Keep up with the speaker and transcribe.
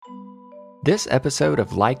This episode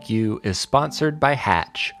of Like You is sponsored by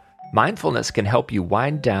Hatch. Mindfulness can help you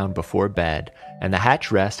wind down before bed, and the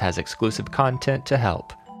Hatch Rest has exclusive content to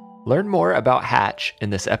help. Learn more about Hatch in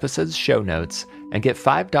this episode's show notes and get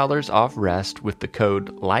 $5 off Rest with the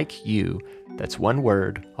code LIKEYOU. That's one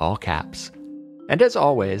word, all caps. And as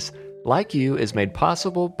always, Like You is made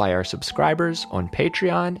possible by our subscribers on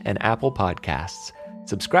Patreon and Apple Podcasts.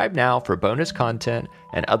 Subscribe now for bonus content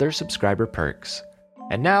and other subscriber perks.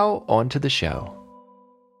 And now, on to the show.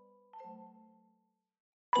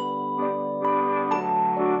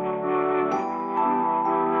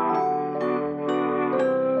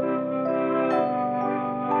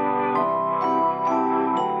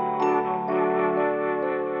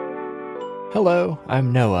 Hello,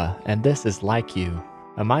 I'm Noah, and this is Like You,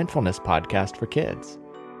 a mindfulness podcast for kids.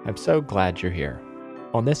 I'm so glad you're here.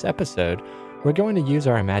 On this episode, we're going to use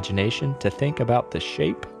our imagination to think about the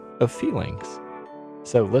shape of feelings.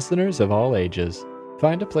 So listeners of all ages,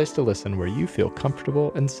 find a place to listen where you feel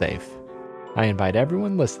comfortable and safe. I invite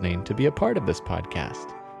everyone listening to be a part of this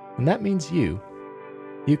podcast, and that means you.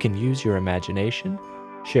 You can use your imagination,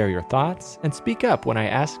 share your thoughts, and speak up when I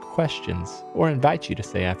ask questions or invite you to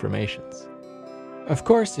say affirmations. Of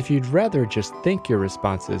course, if you'd rather just think your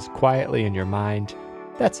responses quietly in your mind,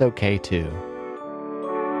 that's okay too.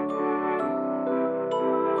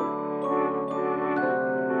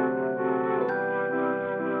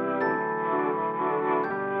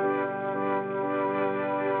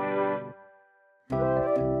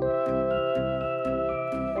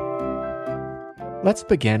 Let's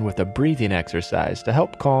begin with a breathing exercise to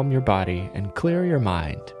help calm your body and clear your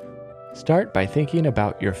mind. Start by thinking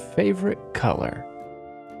about your favorite color.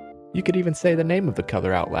 You could even say the name of the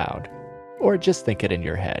color out loud, or just think it in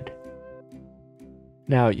your head.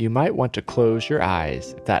 Now, you might want to close your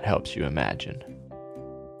eyes if that helps you imagine.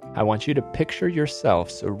 I want you to picture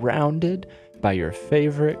yourself surrounded by your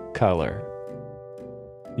favorite color.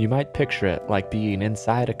 You might picture it like being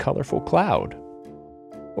inside a colorful cloud.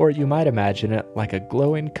 Or you might imagine it like a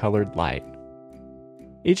glowing colored light.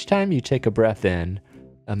 Each time you take a breath in,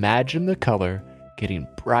 imagine the color getting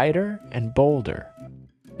brighter and bolder.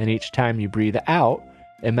 And each time you breathe out,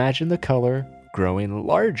 imagine the color growing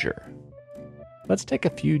larger. Let's take a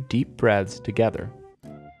few deep breaths together.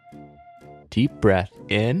 Deep breath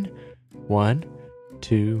in. 1,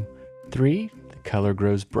 2, 3. The color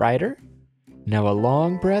grows brighter. Now a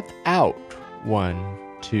long breath out. 1,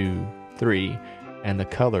 2, 3. And the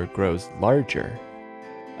color grows larger.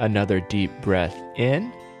 Another deep breath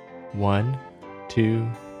in. 1, 2,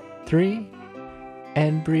 3.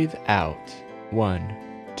 And breathe out. 1,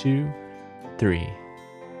 2, 3.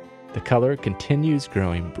 The color continues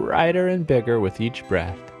growing brighter and bigger with each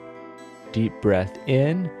breath. Deep breath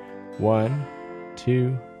in. 1,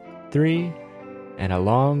 2, 3. And a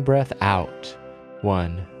long breath out.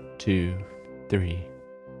 1, 2, 3.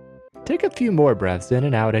 Take a few more breaths in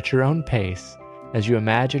and out at your own pace as you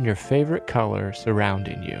imagine your favorite color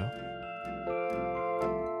surrounding you.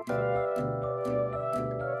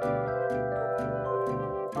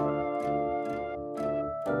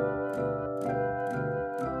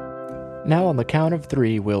 Now on the count of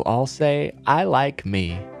 3, we'll all say, I like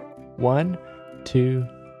me. 1, 2,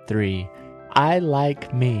 3. I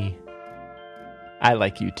like me. I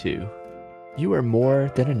like you too. You are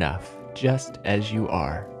more than enough, just as you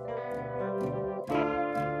are.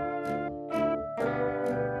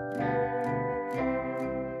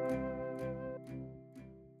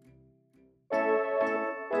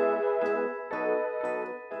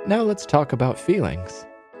 Now let's talk about feelings.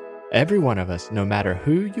 Every one of us, no matter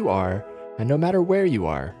who you are and no matter where you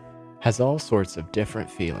are, has all sorts of different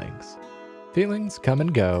feelings. Feelings come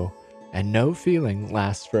and go, and no feeling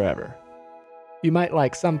lasts forever. You might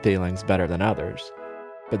like some feelings better than others,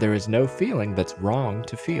 but there is no feeling that's wrong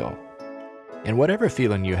to feel. And whatever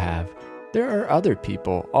feeling you have, there are other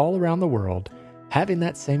people all around the world having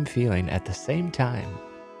that same feeling at the same time.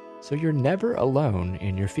 So you're never alone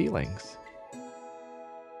in your feelings.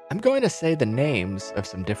 I'm going to say the names of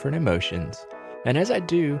some different emotions, and as I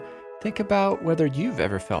do, think about whether you've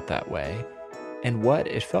ever felt that way and what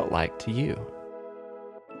it felt like to you.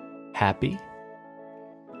 Happy,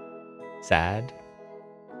 sad,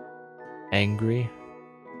 angry,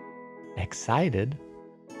 excited,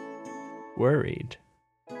 worried,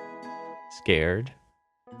 scared,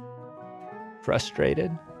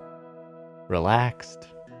 frustrated, relaxed,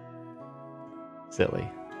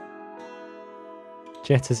 silly.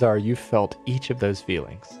 Chances are you've felt each of those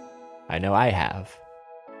feelings. I know I have.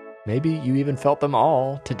 Maybe you even felt them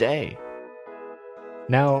all today.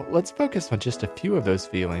 Now, let's focus on just a few of those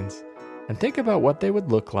feelings and think about what they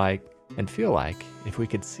would look like and feel like if we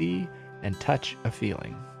could see and touch a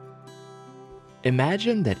feeling.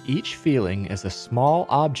 Imagine that each feeling is a small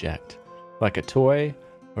object, like a toy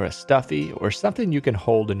or a stuffy or something you can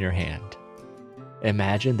hold in your hand.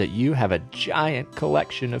 Imagine that you have a giant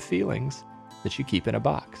collection of feelings that you keep in a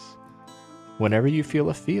box. Whenever you feel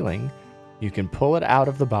a feeling, you can pull it out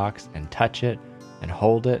of the box and touch it and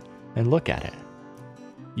hold it and look at it.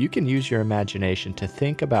 You can use your imagination to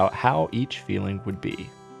think about how each feeling would be.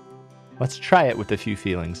 Let's try it with a few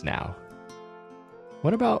feelings now.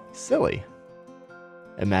 What about silly?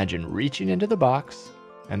 Imagine reaching into the box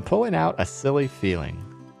and pulling out a silly feeling.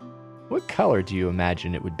 What color do you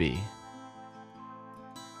imagine it would be?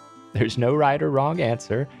 There's no right or wrong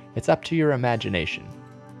answer. It's up to your imagination.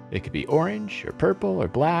 It could be orange or purple or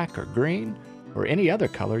black or green or any other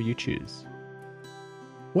color you choose.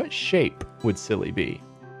 What shape would silly be?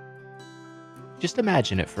 Just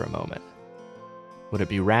imagine it for a moment. Would it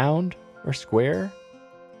be round or square?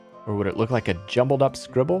 Or would it look like a jumbled up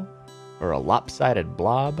scribble or a lopsided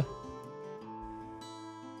blob?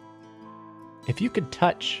 If you could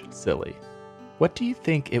touch silly, what do you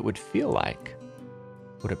think it would feel like?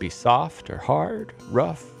 Would it be soft or hard,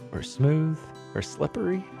 rough or smooth or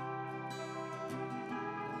slippery?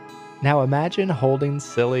 Now imagine holding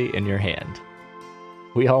silly in your hand.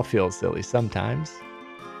 We all feel silly sometimes.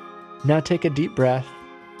 Now take a deep breath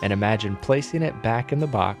and imagine placing it back in the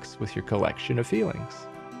box with your collection of feelings.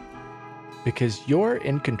 Because you're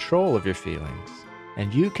in control of your feelings,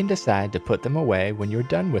 and you can decide to put them away when you're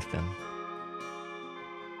done with them.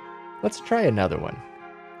 Let's try another one.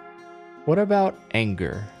 What about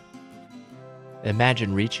anger?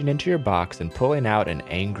 Imagine reaching into your box and pulling out an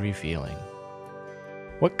angry feeling.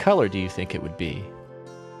 What color do you think it would be?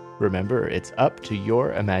 Remember, it's up to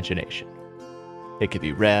your imagination. It could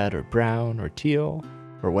be red or brown or teal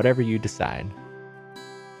or whatever you decide.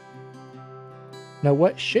 Now,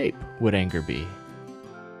 what shape would anger be?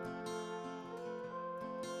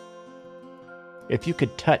 If you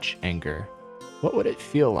could touch anger, what would it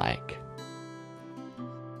feel like?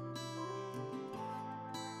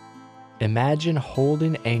 Imagine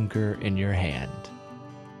holding anger in your hand.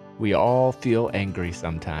 We all feel angry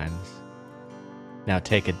sometimes. Now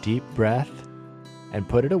take a deep breath and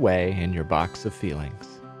put it away in your box of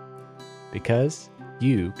feelings, because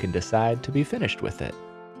you can decide to be finished with it.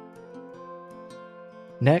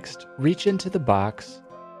 Next, reach into the box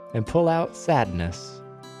and pull out sadness.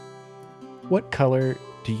 What color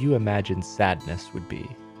do you imagine sadness would be?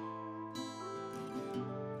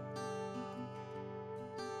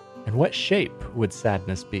 And what shape would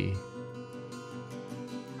sadness be?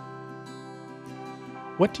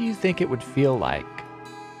 What do you think it would feel like?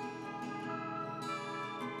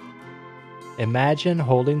 Imagine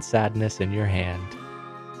holding sadness in your hand.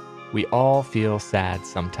 We all feel sad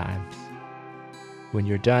sometimes. When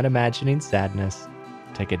you're done imagining sadness,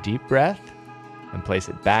 take a deep breath and place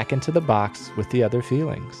it back into the box with the other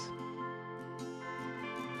feelings.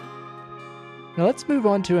 Now let's move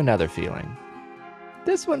on to another feeling.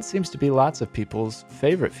 This one seems to be lots of people's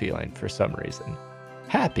favorite feeling for some reason.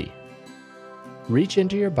 Happy. Reach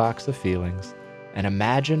into your box of feelings and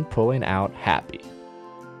imagine pulling out happy.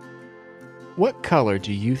 What color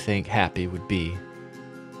do you think happy would be?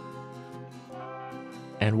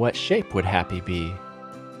 And what shape would happy be?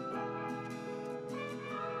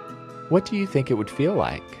 What do you think it would feel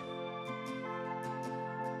like?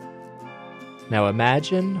 Now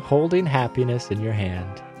imagine holding happiness in your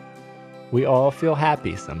hand. We all feel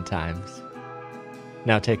happy sometimes.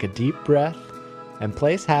 Now take a deep breath and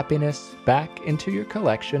place happiness back into your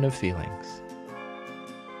collection of feelings.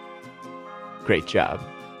 Great job.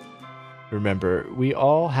 Remember, we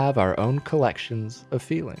all have our own collections of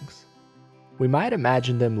feelings. We might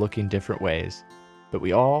imagine them looking different ways, but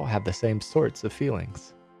we all have the same sorts of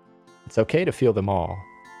feelings. It's okay to feel them all,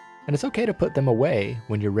 and it's okay to put them away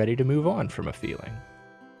when you're ready to move on from a feeling.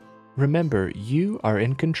 Remember, you are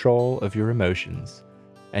in control of your emotions,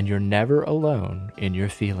 and you're never alone in your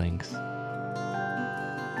feelings.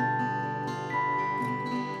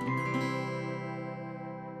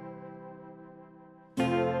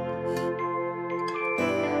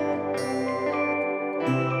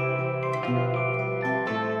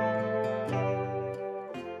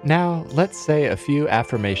 Now, let's say a few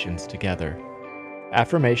affirmations together.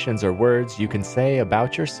 Affirmations are words you can say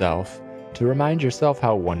about yourself to remind yourself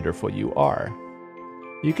how wonderful you are.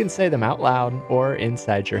 You can say them out loud or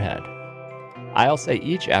inside your head. I'll say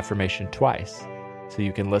each affirmation twice, so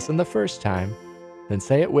you can listen the first time, then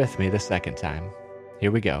say it with me the second time.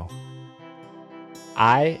 Here we go.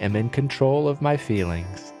 I am in control of my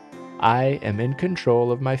feelings. I am in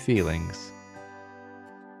control of my feelings.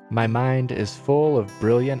 My mind is full of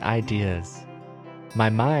brilliant ideas. My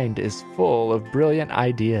mind is full of brilliant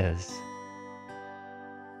ideas.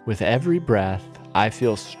 With every breath, I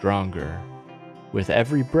feel stronger. With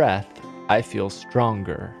every breath, I feel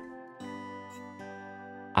stronger.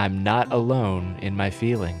 I'm not alone in my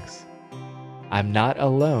feelings. I'm not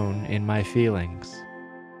alone in my feelings.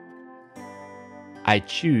 I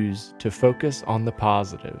choose to focus on the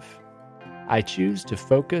positive. I choose to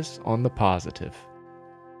focus on the positive.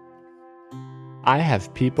 I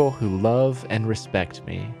have people who love and respect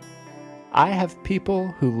me. I have people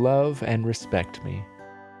who love and respect me.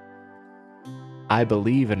 I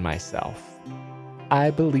believe in myself. I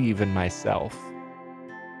believe in myself.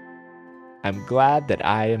 I'm glad that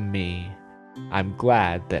I am me. I'm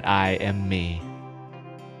glad that I am me.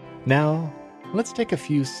 Now, let's take a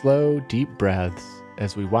few slow, deep breaths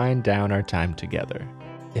as we wind down our time together.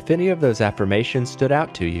 If any of those affirmations stood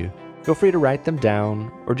out to you, feel free to write them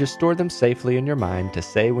down or just store them safely in your mind to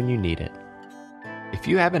say when you need it. If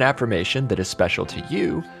you have an affirmation that is special to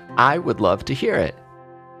you, I would love to hear it.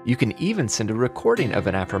 You can even send a recording of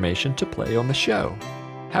an affirmation to play on the show.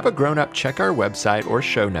 Have a grown-up check our website or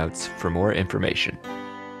show notes for more information.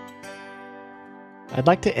 I'd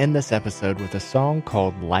like to end this episode with a song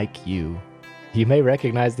called Like You. You may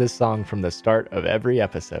recognize this song from the start of every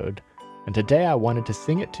episode, and today I wanted to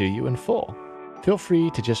sing it to you in full. Feel free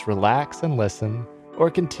to just relax and listen, or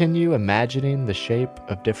continue imagining the shape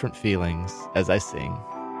of different feelings as I sing.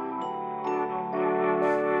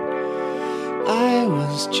 I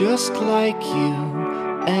was just like you,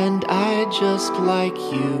 and I just like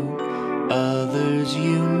you. Others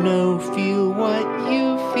you know feel what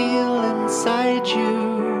you feel inside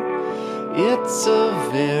you. It's a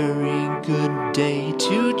very good day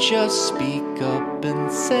to just speak up and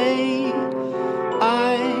say,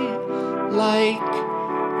 I like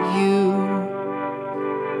you.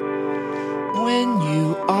 When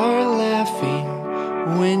you are laughing,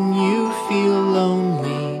 when you feel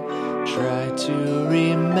lonely, try to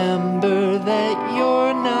remember that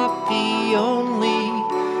you're not the only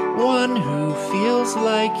one who feels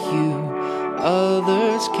like you.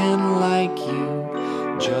 Others can like you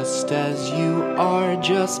just as you are,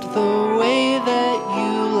 just the way that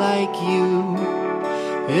you like you.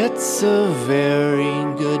 It's a very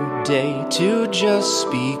good day to just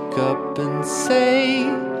speak up and say,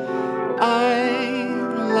 I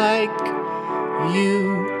like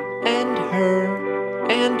you and her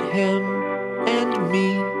and him and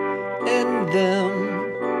me and them.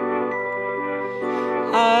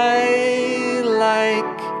 I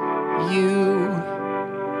like you.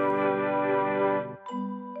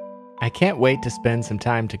 I can't wait to spend some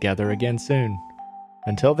time together again soon.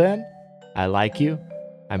 Until then, I like you,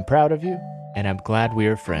 I'm proud of you, and I'm glad we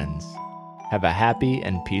are friends. Have a happy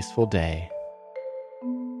and peaceful day.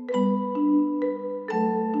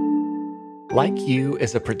 Like You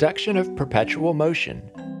is a production of Perpetual Motion.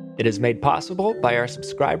 It is made possible by our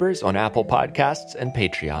subscribers on Apple Podcasts and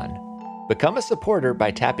Patreon. Become a supporter by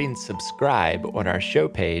tapping subscribe on our show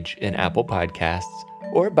page in Apple Podcasts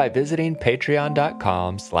or by visiting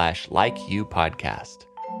patreon.com/likeyoupodcast.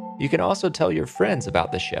 You can also tell your friends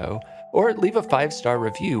about the show or leave a 5-star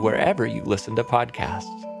review wherever you listen to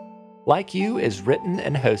podcasts. Like You is written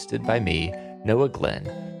and hosted by me, Noah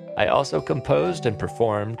Glenn. I also composed and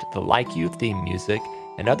performed the Like You theme music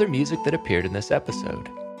and other music that appeared in this episode.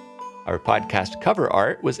 Our podcast cover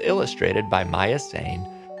art was illustrated by Maya Sane,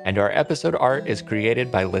 and our episode art is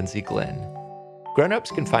created by Lindsay Glenn.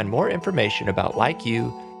 Grown-ups can find more information about Like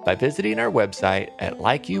You by visiting our website at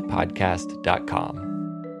likeyoupodcast.com.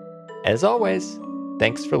 As always,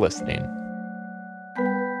 thanks for listening.